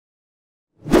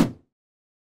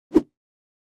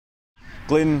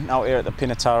Glyn, out here at the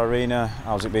Pinatar Arena,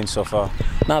 how's it been so far?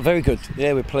 No, very good.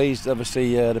 Yeah, we're pleased.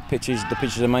 Obviously, the pitches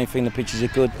are the main thing. The pitches are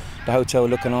good. The hotel are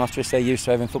looking after us. They're used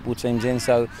to having football teams in,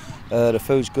 so the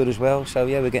food's good as well. So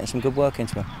yeah, we're getting some good work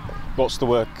into it. What's the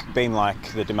work been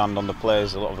like? The demand on the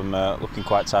players? A lot of them are looking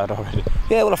quite tired already.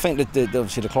 Yeah, well, I think that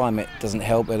obviously the climate doesn't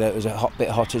help. It was a bit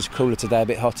hotter. It's cooler today, a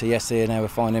bit hotter yesterday. Now we're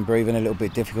finding breathing a little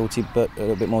bit difficulty, but a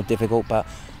little bit more difficult. But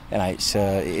you know, it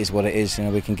is what it is. You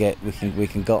know, we can get them. They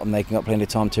can got plenty of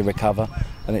time to recover,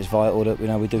 and it's vital that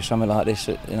we do something like this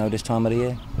at this time of the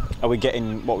year. Are we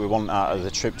getting what we want out of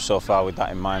the trip so far with that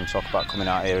in mind? Talk about coming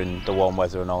out here in the warm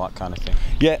weather and all that kind of thing.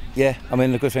 Yeah. I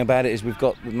mean, the good thing about it is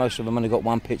most of them only got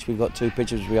one pitch. We've got two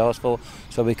pitches we asked for,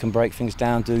 so we can break things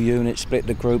down, do units, split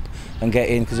the group, and get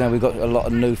in. Because we've got a lot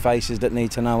of new faces that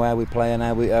need to know how we play and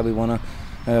how we want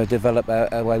to develop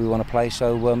our way we want to play.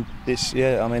 So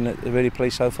I mean, really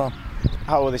pleased so far.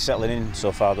 How are they settling in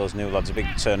so far, those new lads? A big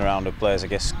turnaround of players, I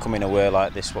guess, coming away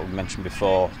like this, what we mentioned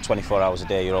before, 24 hours a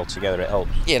day, you're all together, it helps.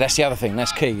 Yeah, that's the other thing,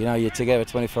 that's key. You know, you're together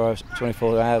 24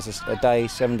 hours a day,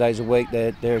 7 days a week,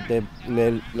 they're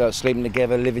like sleeping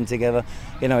together, living together.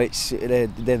 You know,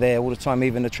 they're there all the time,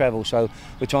 even the travel. So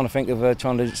we're trying to think of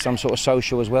trying to do some sort of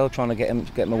social as well, trying to get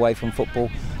them away from football,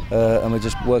 and we're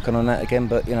just working on that again.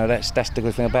 But you know, that's the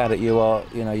good thing about it. You're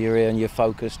here and you're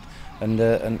focused. And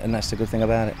that's the good thing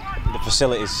about it. The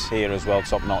facilities here as well,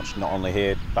 top notch, not only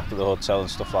here, back at the hotel and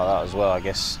stuff like that as well. I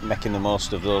guess making the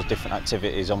most of those different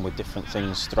activities on with different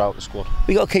things throughout the squad.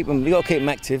 We got to keep them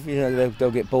active. You know,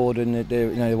 they'll get bored and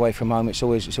they're away from home. It's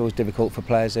always difficult for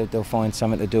players. They'll find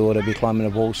something to do or they'll be climbing a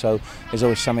wall. So there's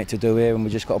always something to do here, and we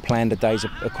just got to plan the days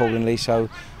accordingly. So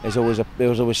there's always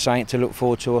something to look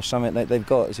forward to or something that they've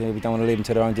got. So we don't want to leave them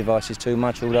to their own devices too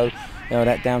much. Although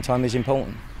that downtime is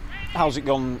important. How's it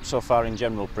gone so far in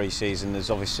general pre-season? There's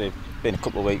obviously been a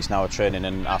couple of weeks now of training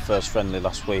and our first friendly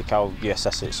last week. How do you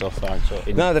assess it so far?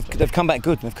 No, they've come back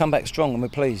good. They've come back strong, and we're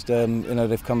pleased.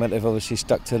 They've come back. They've obviously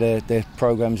stuck to their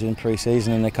programmes in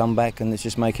pre-season, and they come back, and it's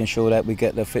just making sure that we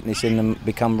get the fitness in them,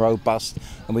 become robust,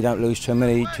 and we don't lose too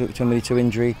many to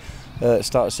injury.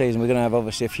 Start of the season, we're going to have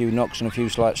obviously a few knocks and a few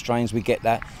slight strains. We get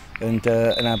that,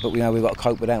 but we know we've got to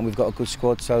cope with that, and we've got a good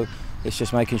squad. So it's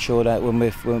just making sure that when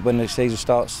the season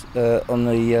starts on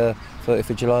the 30th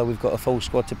of July, we've got a full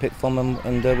squad to pick from,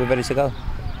 and we're ready to go.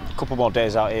 A couple more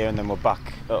days out here, and then we're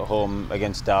back at home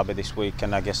against Derby this week,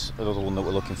 and I guess another one that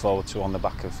we're looking forward to on the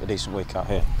back of a decent week out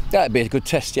here. That'd be a good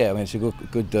test, yeah. I mean, it's a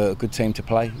good team to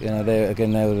play. You know,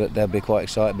 they'll be quite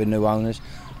excited with new owners.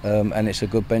 And it's a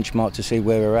good benchmark to see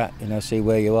where we're at, see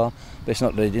where you are. But it's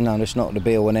not the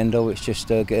be all and end all. It's just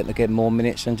getting more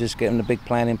minutes and just getting the big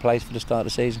plan in place for the start of the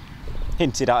season.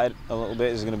 Hinted at it a little bit.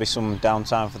 There's going to be some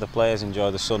downtime for the players,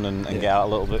 enjoy the sun and get out a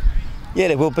little bit. Yeah,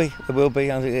 there will be. There will be.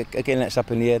 Again, that's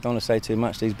up in the air. Don't want to say too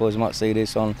much. These boys might see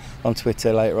this on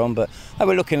Twitter later on. But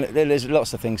we're looking. There's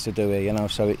lots of things to do here,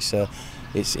 So it's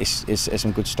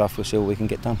some good stuff. We'll see what we can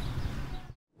get done.